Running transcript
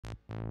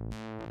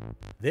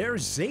They're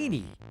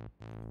zany,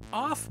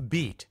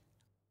 offbeat,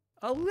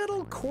 a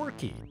little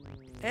quirky,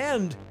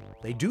 and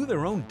they do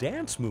their own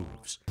dance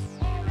moves.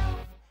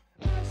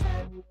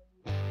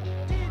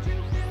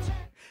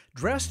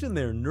 Dressed in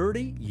their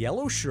nerdy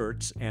yellow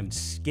shirts and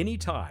skinny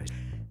ties,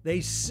 they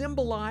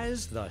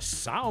symbolize the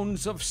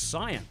sounds of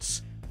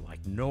science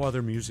like no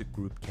other music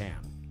group can.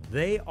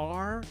 They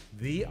are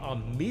the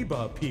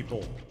Amoeba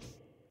People.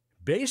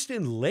 Based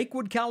in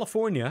Lakewood,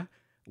 California,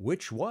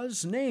 which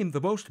was named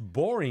the most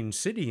boring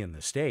city in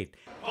the state.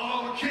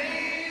 Volcano!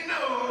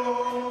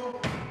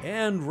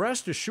 And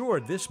rest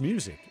assured, this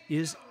music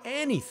is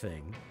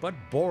anything but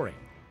boring.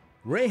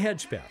 Ray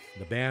Hedgepeth,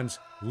 the band's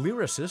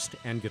lyricist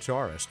and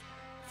guitarist,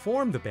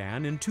 formed the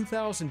band in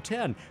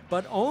 2010,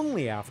 but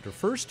only after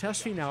first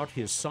testing out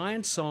his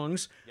science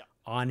songs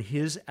on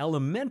his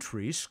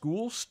elementary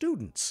school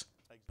students.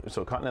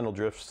 So Continental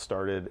Drift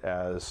started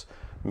as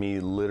me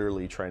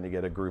literally trying to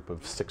get a group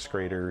of sixth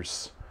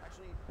graders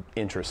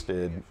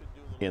interested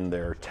in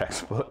their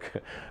textbook.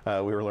 We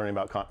were learning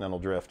about Continental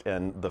Drift,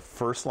 and the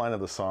first line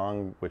of the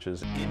song, which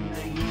is "In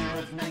the year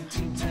of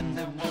 1910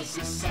 there was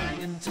a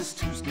scientist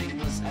whose name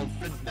was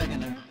Alfred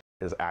Wegener,"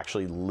 is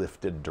actually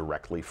lifted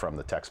directly from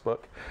the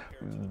textbook.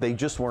 They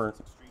just weren't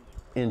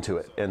into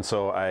it, and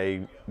so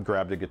I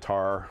grabbed a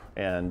guitar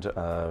and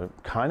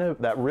kind of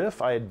that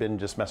riff I had been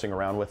just messing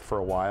around with for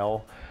a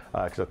while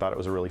because I thought it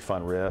was a really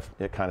fun riff.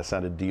 It kind of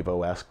sounded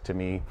Devo-esque to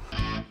me.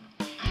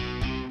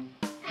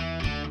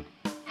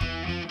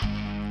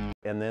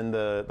 And then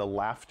the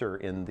laughter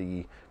in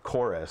the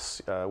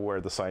chorus,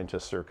 where the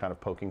scientists are kind of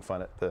poking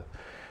fun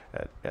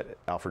at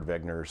Alfred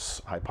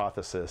Wegener's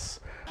hypothesis.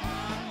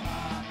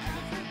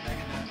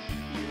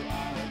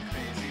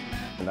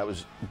 And that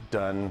was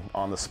done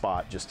on the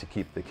spot just to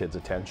keep the kids'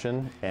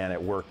 attention, and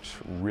it worked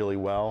really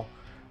well.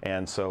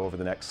 And so over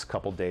the next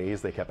couple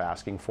days, they kept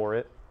asking for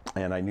it.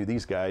 And I knew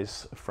these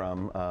guys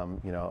from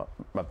you know,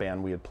 a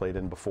band we had played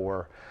in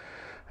before.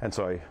 And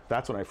so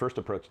that's when I first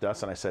approached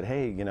Dustin. I said,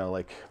 hey, you know,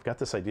 like, I've got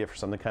this idea for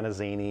something kind of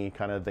zany,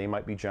 kind of They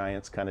Might Be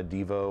Giants, kind of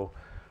Devo.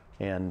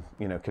 And,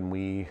 you know, can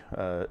we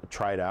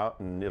try it out?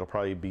 And it'll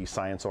probably be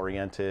science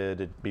oriented.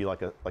 It'd be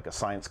like a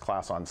science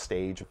class on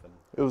stage.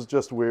 It was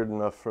just weird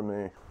enough for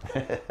me.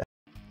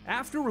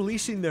 After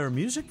releasing their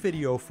music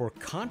video for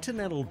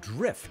Continental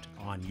Drift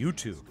on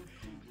YouTube,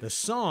 the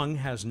song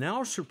has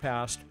now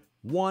surpassed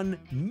 1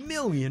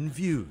 million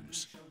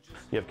views.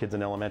 You have kids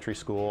in elementary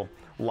school,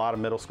 a lot of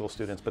middle school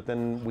students, but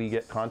then we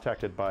get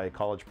contacted by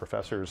college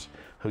professors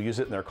who use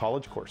it in their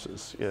college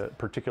courses,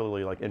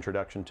 particularly like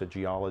Introduction to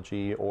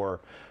Geology or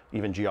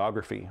even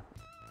Geography.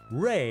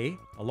 Ray,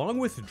 along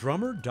with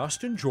drummer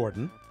Dustin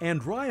Jordan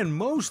and Ryan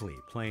Mosley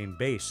playing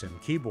bass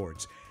and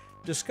keyboards,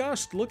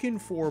 discussed looking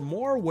for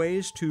more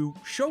ways to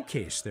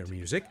showcase their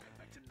music,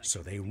 so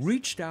they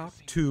reached out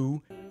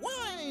to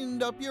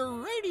Wind up your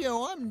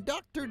radio, I'm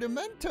Dr.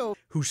 Demento,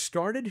 who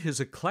started his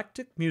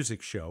eclectic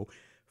music show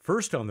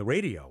first on the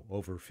radio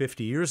over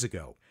 50 years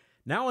ago.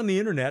 Now on the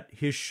internet,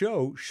 his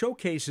show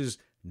showcases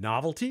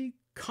novelty,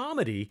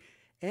 comedy,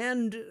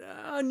 and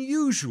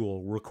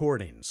unusual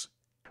recordings.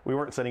 We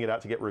weren't sending it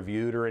out to get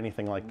reviewed or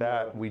anything like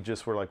that. We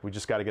just were like, we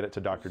just got to get it to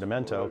Dr.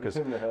 Demento because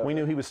we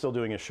knew he was still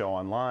doing his show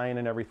online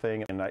and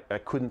everything, and I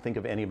couldn't think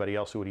of anybody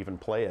else who would even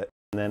play it.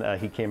 And then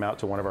he came out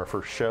to one of our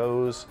first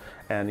shows,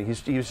 and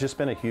he's just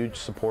been a huge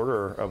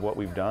supporter of what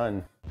we've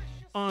done.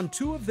 On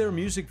 2 of their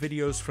music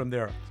videos from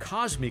their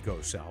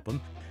Cosmicos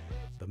album,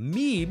 the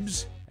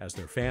Meebs, as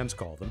their fans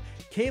call them,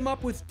 came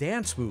up with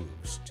dance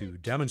moves to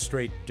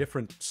demonstrate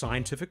different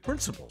scientific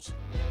principles.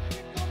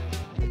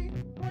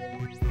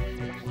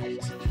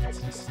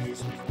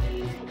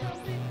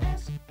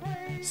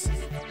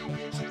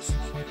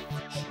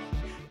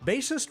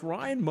 Bassist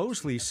Ryan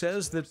Mosley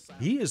says that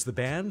he is the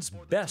band's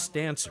best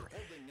dancer,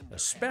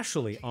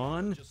 especially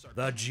on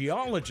The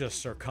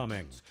Geologists Are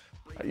Coming.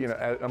 You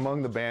know,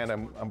 among the band,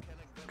 I'm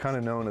kind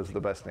of known as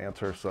the best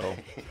dancer, so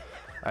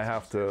I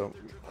have to,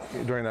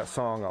 during that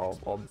song,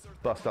 I'll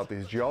bust out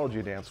these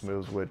geology dance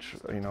moves, which,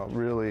 you know,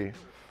 really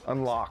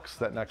unlocks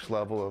that next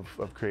level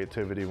of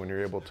creativity when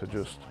you're able to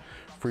just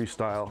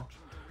freestyle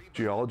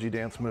geology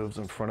dance moves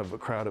in front of a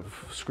crowd of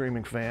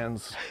screaming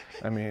fans.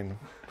 I mean,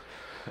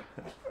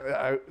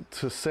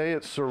 to say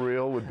it's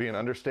surreal would be an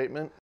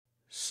understatement.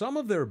 Some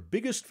of their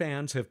biggest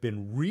fans have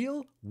been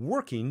real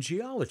working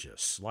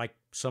geologists, like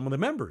some of the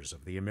members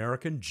of the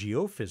American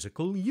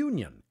Geophysical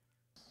Union.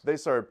 They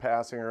started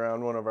passing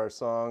around one of our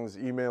songs,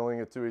 emailing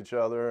it to each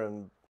other,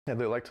 and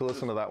they like to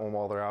listen to that one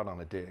while they're out on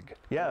a dig.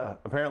 Yeah,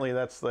 apparently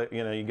that's like,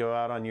 you know, you go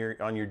out on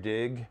your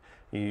dig,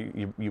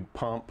 you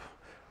pump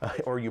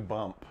or you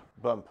bump.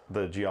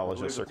 The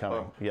Geologists Are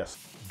Coming. Bump. Yes.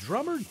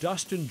 Drummer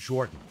Dustin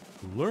Jordan,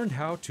 who learned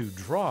how to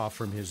draw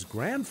from his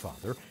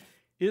grandfather,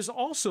 is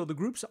also the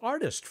group's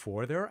artist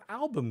for their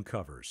album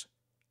covers.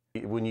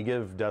 When you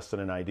give Dustin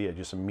an idea, it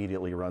just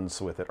immediately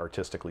runs with it,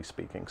 artistically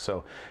speaking.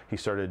 So he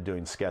started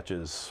doing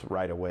sketches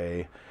right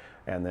away,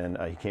 and then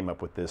he came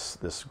up with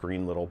this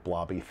green little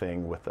blobby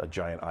thing with a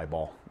giant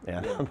eyeball,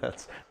 and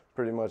that's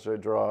pretty much I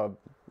draw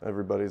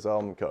everybody's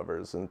album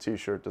covers and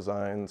t-shirt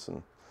designs,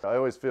 and I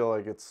always feel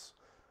like it's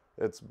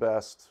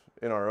best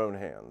in our own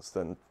hands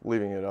than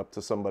leaving it up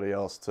to somebody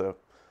else to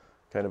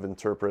kind of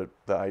interpret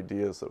the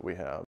ideas that we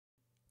have.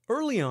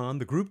 Early on,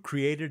 the group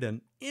created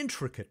an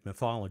intricate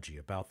mythology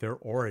about their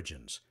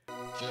origins.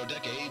 For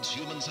decades,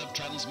 humans have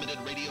transmitted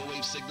radio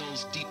wave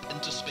signals deep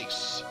into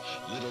space.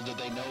 Little did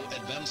they know,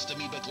 advanced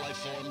amoebic life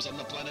forms on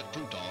the planet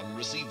Crouton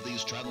received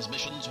these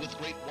transmissions with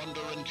great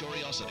wonder and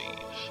curiosity.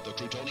 The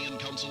Croutonian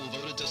Council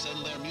voted to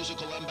send their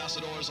musical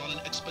ambassadors on an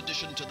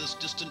expedition to this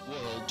distant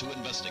world to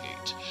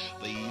investigate.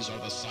 These are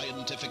the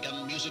scientific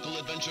and musical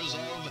adventures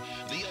of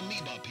the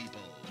Amoeba people.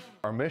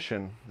 Our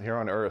mission here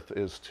on Earth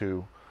is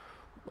to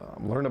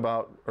learn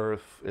about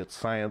Earth, its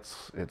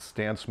science, its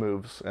dance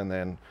moves, and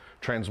then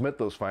transmit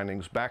those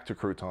findings back to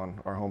Crouton,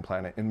 our home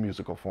planet, in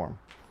musical form.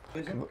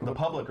 The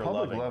public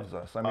loves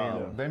us. I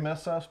mean, they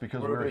miss us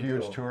because we're a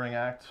huge touring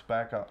act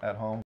back at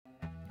home.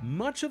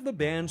 Much of the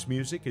band's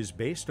music is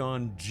based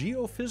on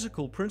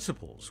geophysical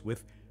principles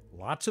with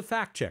lots of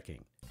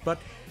fact-checking. But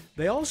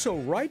they also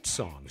write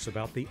songs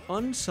about the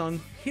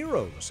unsung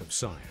heroes of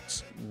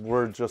science.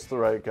 We're just the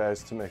right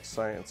guys to make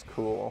science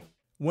cool.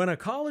 When a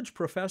college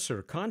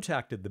professor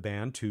contacted the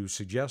band to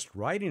suggest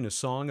writing a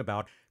song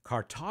about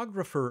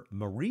cartographer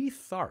Marie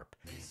Tharp,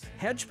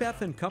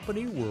 Hedgepeth and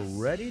company were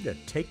ready to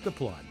take the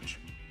plunge.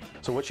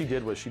 So what she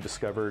did was she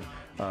discovered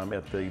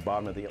at the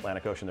bottom of the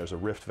Atlantic Ocean there's a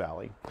rift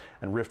valley,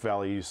 and rift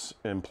valleys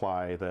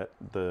imply that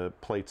the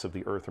plates of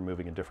the Earth are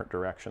moving in different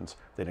directions.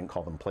 They didn't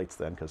call them plates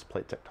then because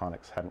plate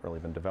tectonics hadn't really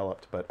been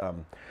developed, but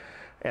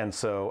and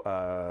so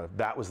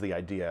that was the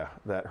idea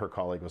that her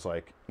colleague was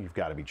like, "You've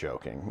got to be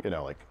joking, you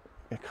know, like,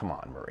 come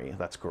on, Marie,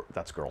 that's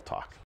girl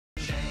talk."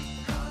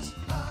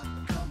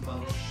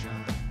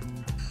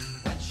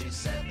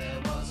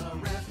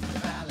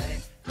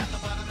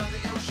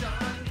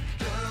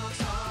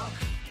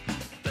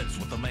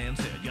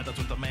 That's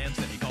what the man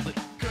said. He called it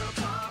girl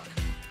talk.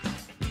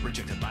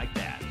 Rejected like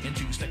that. In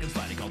 2 seconds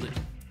flat, he called it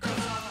girl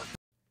talk.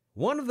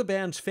 One of the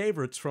band's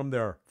favorites from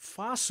their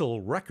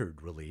Fossil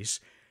record release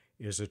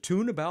is a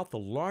tune about the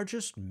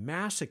largest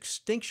mass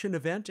extinction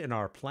event in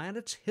our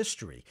planet's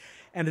history,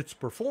 and it's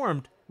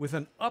performed with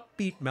an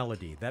upbeat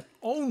melody that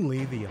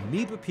only the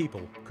Amoeba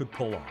people could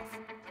pull off.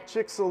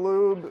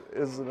 Chicxulub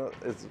is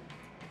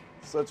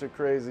such a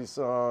crazy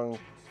song.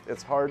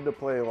 It's hard to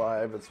play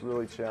live. It's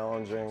really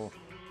challenging.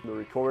 The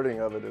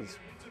recording of it is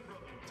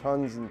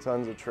tons and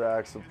tons of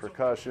tracks of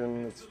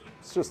percussion. It's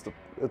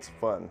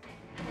fun.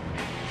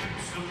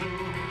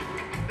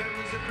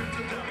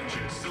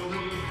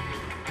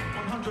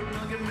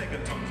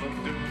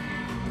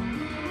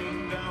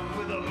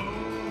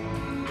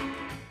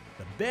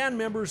 The band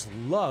members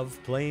love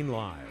playing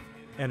live,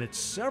 and at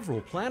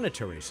several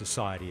Planetary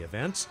Society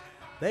events,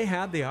 they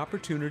had the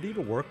opportunity to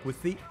work with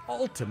the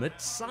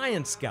ultimate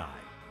science guy,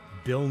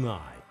 Bill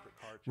Nye.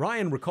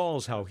 Ryan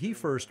recalls how he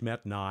first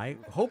met Nye,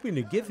 hoping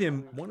to give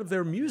him one of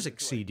their music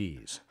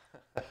CDs.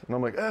 And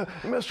I'm like,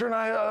 Mr.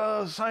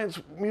 Nye, science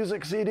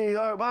music CD,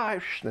 bye.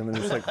 And then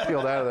just like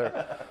peeled out of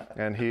there.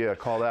 And he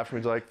called after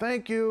me, he's like,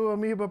 "Thank you,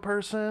 Amoeba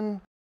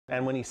person."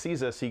 And when he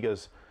sees us, he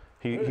goes,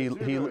 he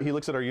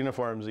looks at our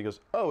uniforms, he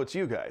goes, "Oh, it's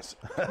you guys."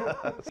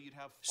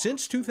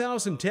 Since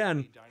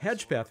 2010,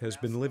 Hedgepeth has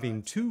been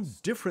living 2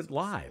 different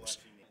lives,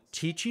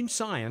 teaching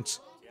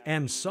science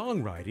and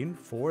songwriting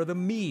for the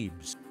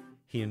Meebs.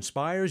 He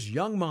inspires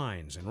young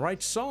minds and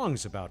writes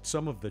songs about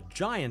some of the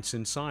giants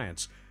in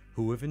science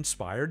who have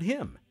inspired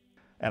him.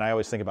 And I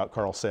always think about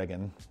Carl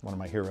Sagan, one of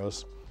my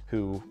heroes,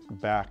 who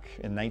back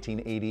in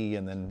 1980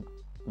 and then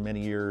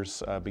many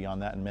years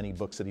beyond that, and many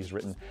books that he's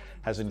written,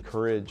 has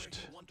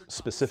encouraged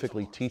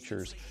specifically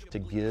teachers to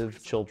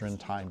give children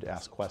time to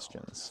ask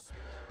questions.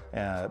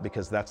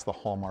 Because that's the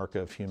hallmark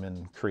of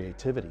human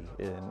creativity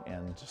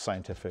and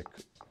scientific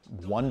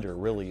wonder,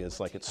 really, is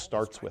like it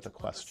starts with a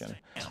question.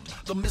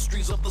 The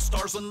mysteries of the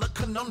stars and the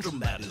conundrum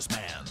that is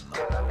man.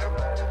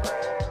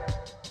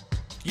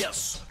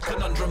 Yes,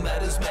 conundrum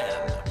that is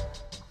man.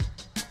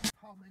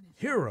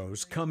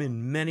 Heroes come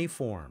in many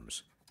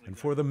forms, and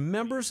for the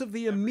members of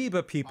the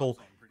Amoeba people,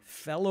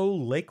 fellow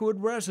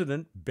Lakewood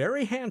resident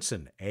Barry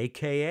Hansen,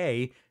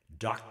 a.k.a.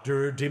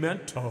 Dr.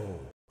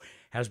 Demento,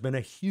 has been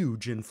a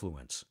huge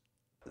influence.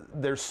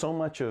 There's so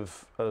much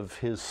of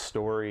his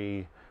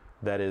story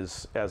that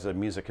is, as a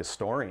music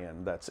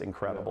historian, that's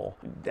incredible.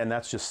 Yeah. And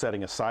that's just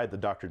setting aside the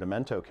Dr.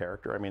 Demento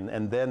character. I mean,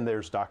 and then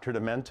there's Dr.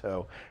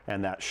 Demento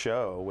and that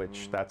show,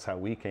 which that's how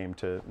we came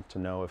to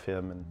know of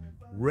him. And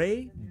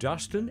Ray,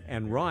 Dustin,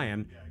 and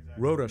Ryan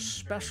wrote a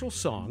special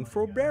song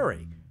for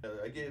Barry.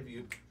 I gave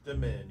you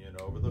dominion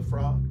over the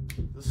frog,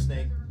 the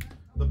snake,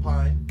 the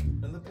pine,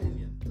 and the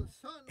pinion.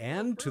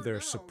 And to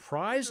their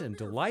surprise and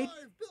delight,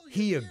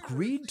 he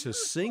agreed to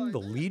sing the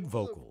lead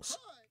vocals.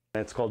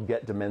 It's called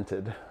Get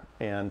Demented.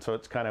 And so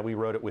it's kind of, we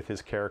wrote it with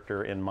his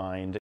character in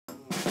mind.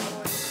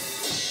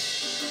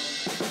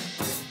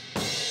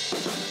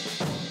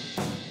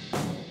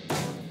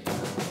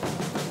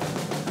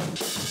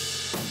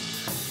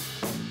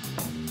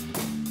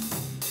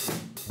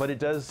 But it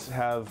does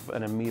have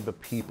an Amoeba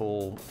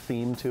people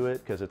theme to it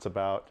because it's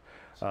about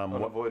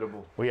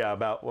Unavoidable.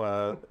 about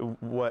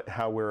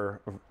how we're,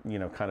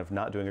 kind of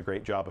not doing a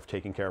great job of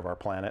taking care of our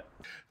planet.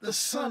 The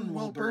sun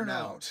will burn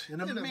out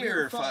in a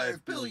mere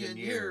 5 billion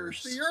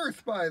years. The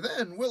Earth by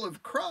then will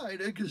have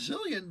cried a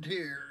gazillion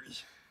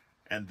tears.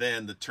 And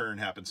then the turn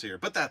happens here.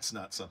 But that's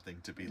not something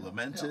to be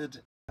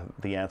lamented.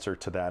 The answer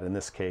to that in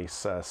this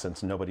case,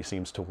 since nobody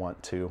seems to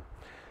want to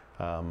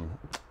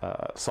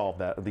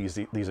solve these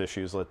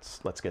issues,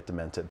 let's get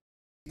demented.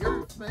 The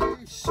Earth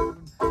may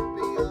soon be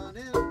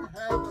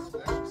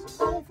uninhabitable,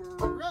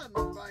 overrun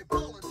by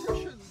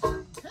politicians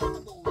and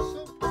cannibals.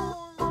 So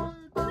pour a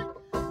drink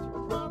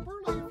to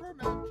properly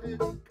fermented.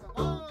 Come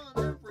on,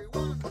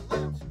 everyone,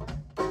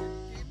 let's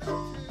get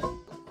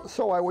demented.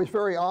 So I was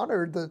very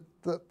honored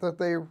that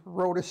they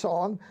wrote a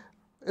song,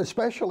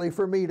 especially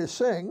for me to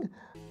sing.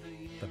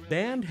 The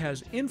band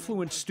has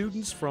influenced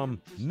students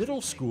from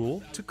middle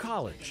school to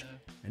college,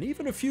 and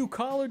even a few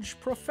college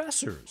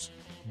professors,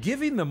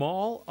 giving them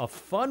all a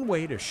fun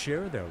way to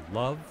share their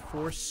love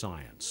for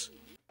science.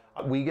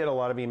 We get a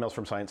lot of emails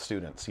from science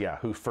students,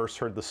 who first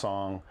heard the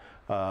song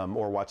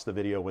or watched the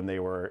video when they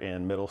were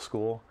in middle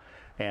school,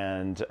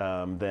 and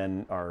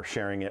then are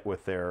sharing it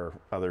with their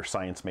other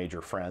science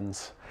major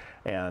friends.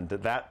 And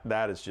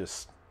that is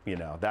just,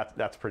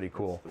 that's pretty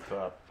cool.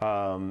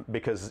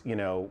 Because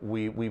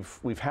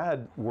we've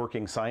had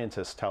working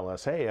scientists tell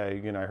us, hey,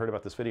 I heard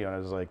about this video and I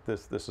was like,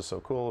 this is so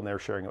cool, and they're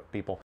sharing it with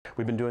people.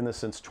 We've been doing this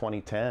since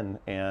 2010,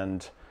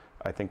 and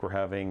I think we're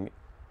having,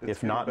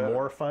 if not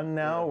more fun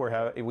now,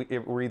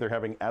 we're either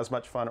having as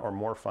much fun or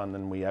more fun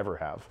than we ever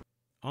have.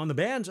 On the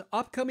band's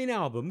upcoming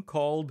album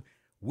called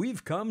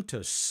We've Come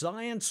to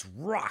Science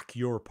Rock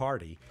Your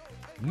Party,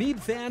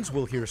 Amoeba fans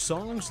will hear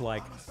songs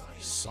like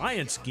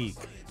Science Geek,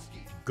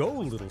 Go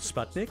Little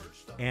Sputnik,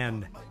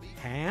 and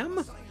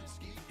Ham?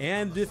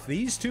 And if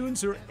these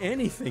tunes are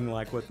anything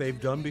like what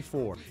they've done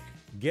before,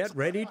 get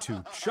ready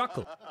to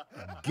chuckle,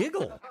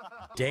 giggle,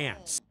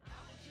 dance,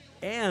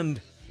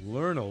 and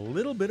learn a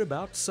little bit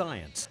about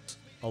science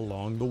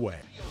along the way.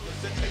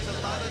 It takes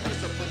a lot of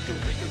discipline to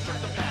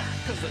reconstruct the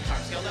past, because the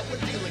time scale that we're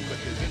dealing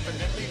with is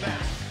infinitely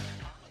vast.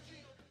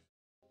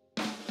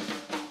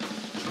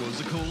 It was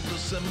a cold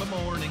December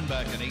morning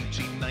back in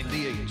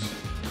 1898.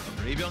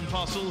 A brave young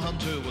fossil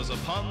hunter was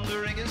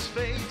pondering his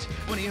fate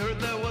when he heard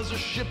there was a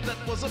ship that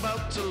was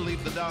about to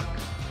leave the dock.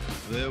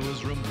 There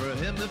was room for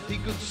him if he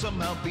could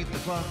somehow beat the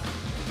clock.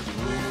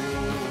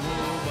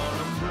 Oh,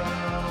 Barnum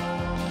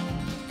Brown.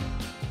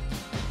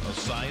 A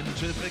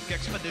scientific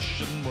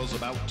expedition was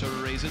about to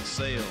raise its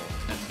sail,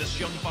 and this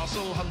young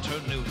fossil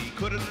hunter knew he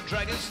couldn't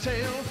drag his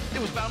tail.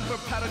 It was bound for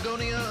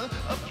Patagonia,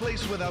 a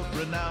place without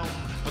renown,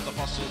 but the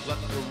fossils that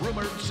were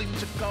rumored seemed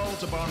to call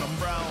to Barnum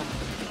Brown.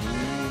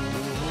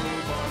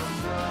 Oh,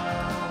 Barnum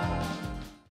Brown.